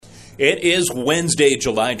It is Wednesday,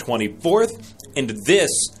 July 24th, and this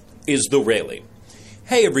is the Rayleigh.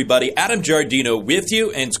 Hey everybody, Adam Giardino with you,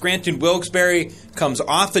 and Scranton Wilkes-Barre comes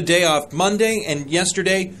off a day off Monday, and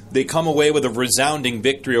yesterday they come away with a resounding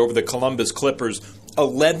victory over the Columbus Clippers.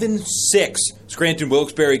 11-6. Scranton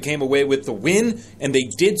Wilkes-Barre came away with the win, and they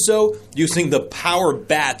did so using the power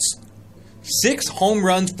bats. 6 home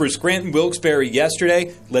runs for Scranton Wilkes-Barre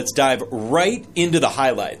yesterday. Let's dive right into the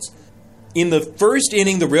highlights. In the first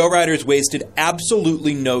inning, the Rail Riders wasted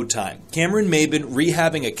absolutely no time. Cameron Maben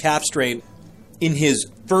rehabbing a calf strain in his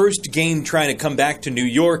first game trying to come back to New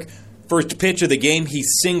York. First pitch of the game, he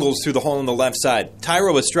singles through the hole on the left side.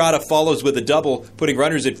 Thairo Estrada follows with a double, putting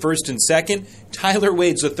runners at first and second. Tyler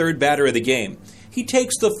Wade's the third batter of the game. He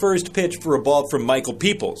takes the first pitch for a ball from Michael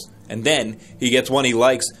Peoples, and then he gets one he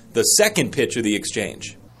likes, the second pitch of the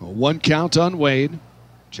exchange. A 1 count on Wade.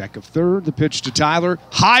 Check of third, the pitch to Tyler.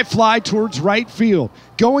 High fly towards right field.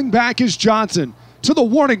 Going back is Johnson to the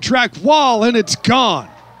warning track wall, and it's gone.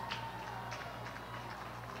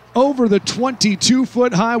 Over the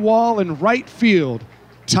 22-foot high wall in right field.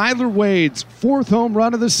 Tyler Wade's 4th home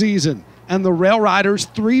run of the season, and the Rail Riders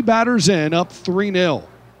 3 batters in, up 3-0.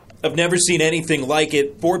 I've never seen anything like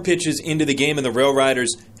it. 4 pitches into the game, and the Rail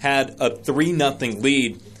Riders had a 3-0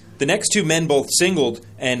 lead. The next 2 men both singled,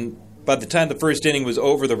 and by the time the first inning was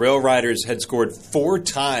over, the Rail Riders had scored 4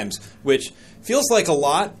 times, which feels like a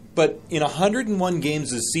lot, but in 101 games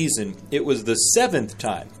this season, it was the 7th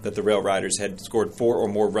time that the Rail Riders had scored 4 or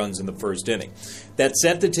more runs in the first inning. That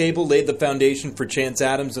set the table, laid the foundation for Chance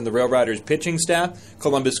Adams and the Rail Riders pitching staff.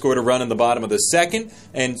 Columbus scored a run in the bottom of the second,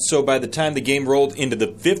 and so by the time the game rolled into the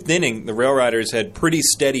 5th inning, the Rail Riders had pretty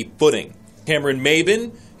steady footing. Cameron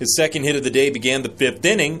Maben, his second hit of the day, began the 5th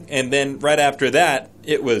inning, and then right after that,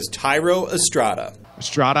 it was Thairo Estrada.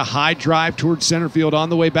 Estrada, high drive towards center field on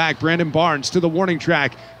the way back. Brandon Barnes to the warning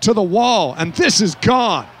track, to the wall, and this is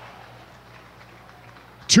gone.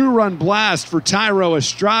 2-run blast for Thairo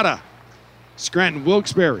Estrada. Scranton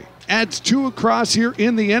Wilkes-Barre adds 2 across here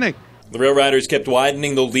in the inning. The Rail Riders kept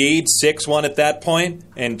widening the lead, 6-1 at that point,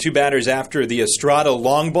 and 2 batters after the Estrada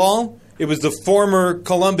long ball, it was the former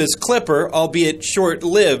Columbus Clipper, albeit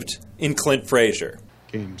short-lived, in Clint Frazier.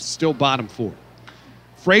 Game still bottom 4.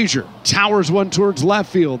 Frazier towers one towards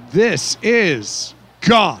left field. This is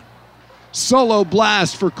gone. Solo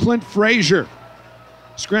blast for Clint Frazier.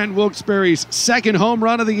 Scranton Wilkes-Barre's 2nd home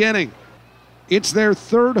run of the inning. It's their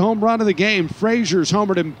 3rd home run of the game. Frazier's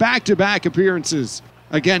homered in back-to-back appearances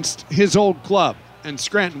against his old club. And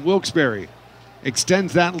Scranton Wilkes-Barre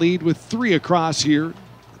extends that lead with 3 across here,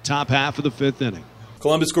 the top half of the 5th inning.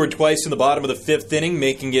 Columbus scored twice in the bottom of the 5th inning,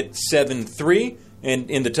 making it 7-3.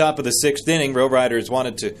 And in the top of the 6th inning, Rail Riders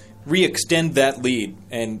wanted to re-extend that lead.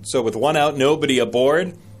 And so with 1 out, nobody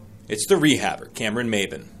aboard, it's the rehabber, Cameron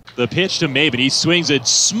Maben. The pitch to Maben. He swings it,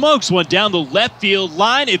 smokes one down the left field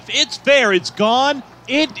line. If it's fair, it's gone.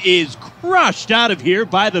 It is crushed out of here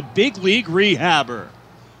by the big league rehabber.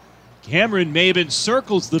 Cameron Maben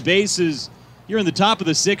circles the bases. Here in the top of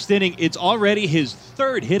the 6th inning, it's already his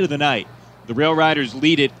 3rd hit of the night. The Rail Riders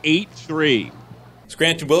lead it 8-3.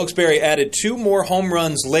 Scranton Wilkes-Barre added 2 more home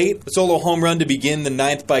runs late. A solo home run to begin the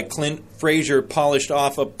 9th by Clint Frazier polished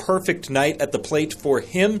off a perfect night at the plate for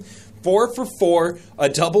him. 4 for 4, a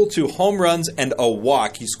double, 2 home runs, and a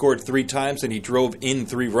walk. He scored 3 times, and he drove in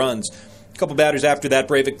 3 runs. A couple batters after that,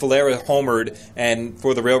 Breivik Valera homered, and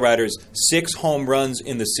for the Rail Riders, 6 home runs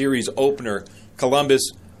in the series opener.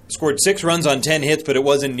 Columbus scored 6 runs on 10 hits, but it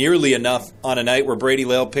wasn't nearly enough on a night where Brady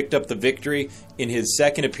Lail picked up the victory in his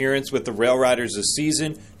 2nd appearance with the Rail Riders this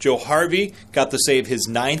season. Joe Harvey got to save his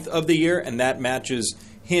 9th of the year, and that matches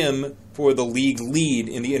him for the league lead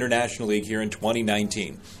in the International League here in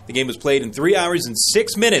 2019. The game was played in 3 hours and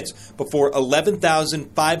 6 minutes before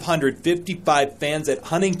 11,555 fans at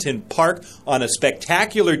Huntington Park on a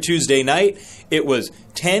spectacular Tuesday night. It was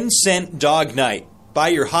 10-cent dog night. Buy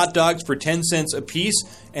your hot dogs for 10 cents apiece,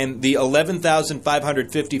 and the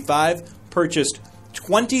 11,555 purchased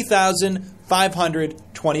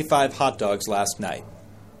 20,525 hot dogs last night.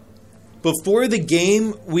 Before the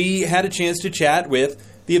game, we had a chance to chat with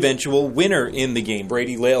the eventual winner in the game.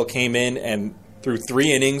 Brady Lail came in and threw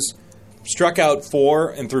 3 innings, struck out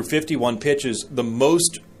 4, and threw 51 pitches, the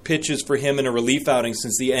most pitches for him in a relief outing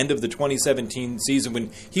since the end of the 2017 season when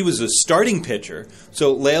he was a starting pitcher.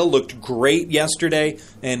 So Lail looked great yesterday,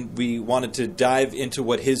 and we wanted to dive into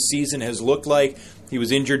what his season has looked like. He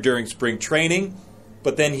was injured during spring training,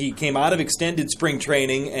 but then he came out of extended spring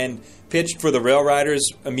training and pitched for the Rail Riders,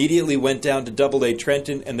 immediately went down to Double-A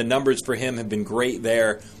Trenton, and the numbers for him have been great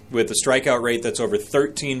there. with a strikeout rate that's over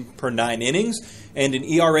 13 per 9 innings and an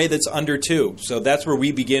ERA that's under 2. So that's where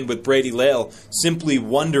we begin with Brady Lail, simply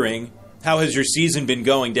wondering, how has your season been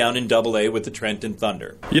going down in Double-A with the Trenton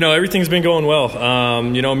Thunder? Everything's been going well.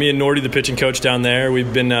 Me and Nordy, the pitching coach down there, we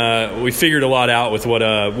figured a lot out with what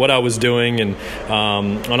I was doing and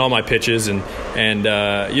on all my pitches and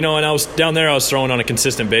I was down there. I was throwing on a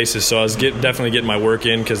consistent basis, so I was definitely getting my work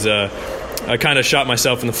in because I kind of shot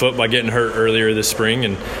myself in the foot by getting hurt earlier this spring,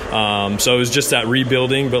 and so it was just that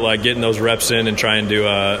rebuilding, but like getting those reps in and trying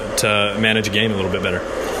to manage a game a little bit better.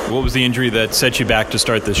 What was the injury that set you back to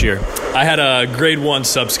start this year? I had a grade 1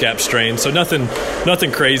 subscap strain, so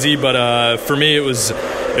nothing crazy, but for me it was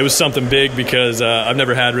something big because I've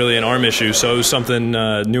never had really an arm issue, so it was something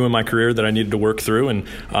new in my career that I needed to work through, and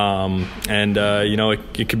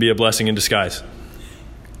it could be a blessing in disguise.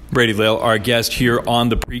 Brady Lail, our guest here on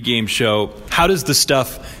the pregame show. How does the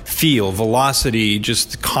stuff feel? Velocity,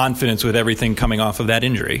 just confidence with everything coming off of that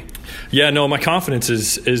injury? Yeah, no, my confidence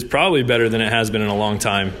is probably better than it has been in a long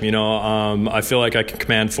time. I feel like I can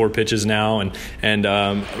command 4 pitches now and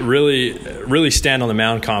really stand on the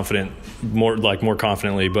mound more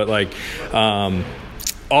confidently. But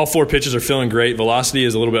all 4 pitches are feeling great. Velocity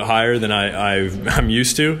is a little bit higher than I'm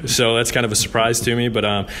used to, so that's kind of a surprise to me. But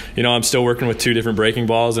I'm still working with 2 different breaking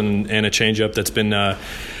balls and a changeup that's been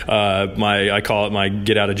I call it my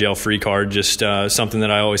get out of jail free card, just something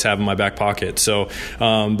that I always have in my back pocket. So,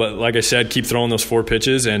 but like I said, keep throwing those 4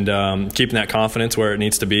 pitches and keeping that confidence where it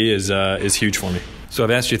needs to be is huge for me. So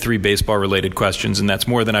I've asked you 3 baseball-related questions, and that's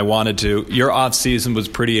more than I wanted to. Your off-season was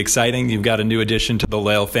pretty exciting. You've got a new addition to the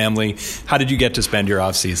Lail family. How did you get to spend your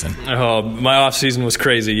off-season? Oh, my off-season was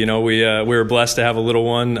crazy. We were blessed to have a little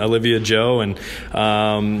one, Olivia Jo, and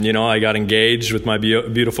I got engaged with my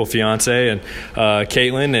beautiful fiance and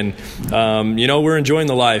Caitlin, and we're enjoying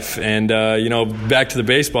the life. And back to the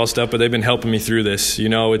baseball stuff, but they've been helping me through this.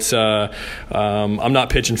 It's I'm not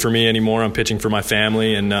pitching for me anymore. I'm pitching for my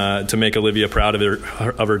family and to make Olivia proud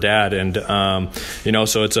of her dad, and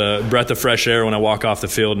so it's a breath of fresh air when I walk off the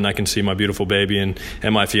field and I can see my beautiful baby and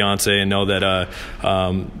my fiance and know that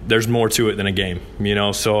there's more to it than a game.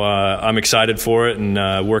 So I'm excited for it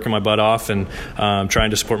and working my butt off and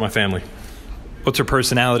trying to support my family. What's her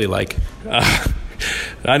personality like?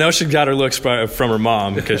 I know she got her looks from her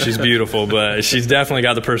mom because she's beautiful, but she's definitely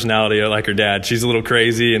got the personality like her dad. She's a little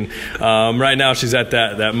crazy, and right now she's at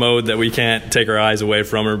that mode that we can't take our eyes away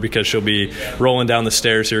from her because she'll be rolling down the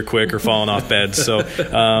stairs here quick or falling off beds. So,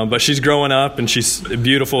 but she's growing up, and she's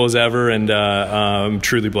beautiful as ever, and I'm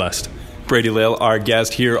truly blessed. Brady Lail, our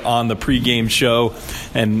guest here on the pregame show,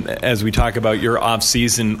 and as we talk about your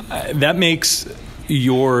off-season, that makes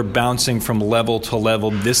your bouncing from level to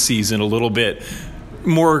level this season a little bit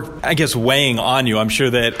more, I guess, weighing on you. I'm sure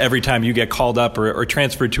that every time you get called up or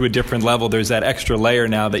transferred to a different level, there's that extra layer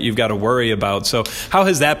now that you've got to worry about. So how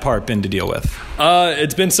has that part been to deal with?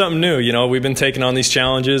 It's been something new. We've been taking on these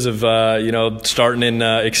challenges of, starting in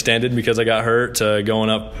extended because I got hurt, to going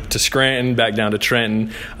up to Scranton, back down to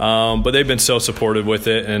Trenton. But they've been so supportive with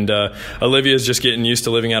it. And Olivia's just getting used to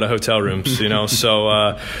living out of hotel rooms,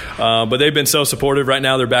 So, but they've been so supportive. Right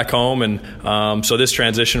now they're back home. And so this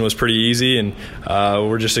transition was pretty easy. And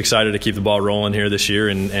we're just excited to keep the ball rolling here this year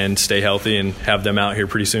and stay healthy and have them out here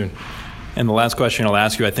pretty soon. And the last question I'll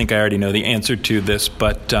ask you, I think I already know the answer to this,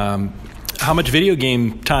 but how much video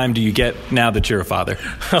game time do you get now that you're a father?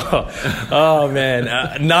 Oh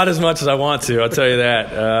man, not as much as I want to, I'll tell you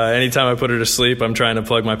that. Anytime I put her to sleep, I'm trying to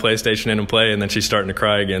plug my PlayStation in and play, and then she's starting to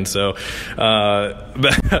cry again. So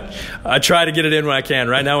but I try to get it in when I can.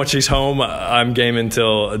 Right now when she's home, I'm gaming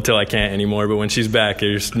until I can't anymore, but when she's back,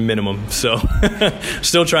 there's minimum. So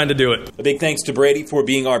still trying to do it. A big thanks to Brady for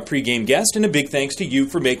being our pregame guest, and a big thanks to you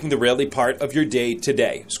for making the Rally part of your day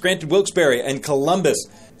today. Scranton, Wilkes-Barre, and Columbus,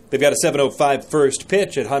 they've got a 7:05 first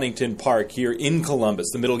pitch at Huntington Park here in Columbus,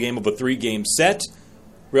 the middle game of a 3-game set.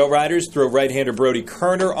 Rail Riders throw right-hander Brody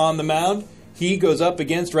Kerner on the mound. He goes up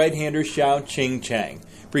against right-hander Xiao Ching Chang.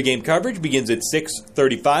 Pre-game coverage begins at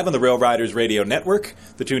 6:35 on the Rail Riders radio network,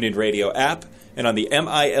 the TuneIn Radio app, and on the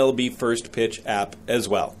MILB First Pitch app as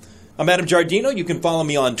well. I'm Adam Giardino. You can follow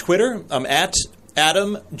me on Twitter. I'm at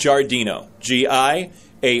Adam Giardino, Giardino.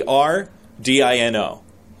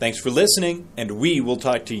 Thanks for listening, and we will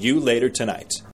talk to you later tonight.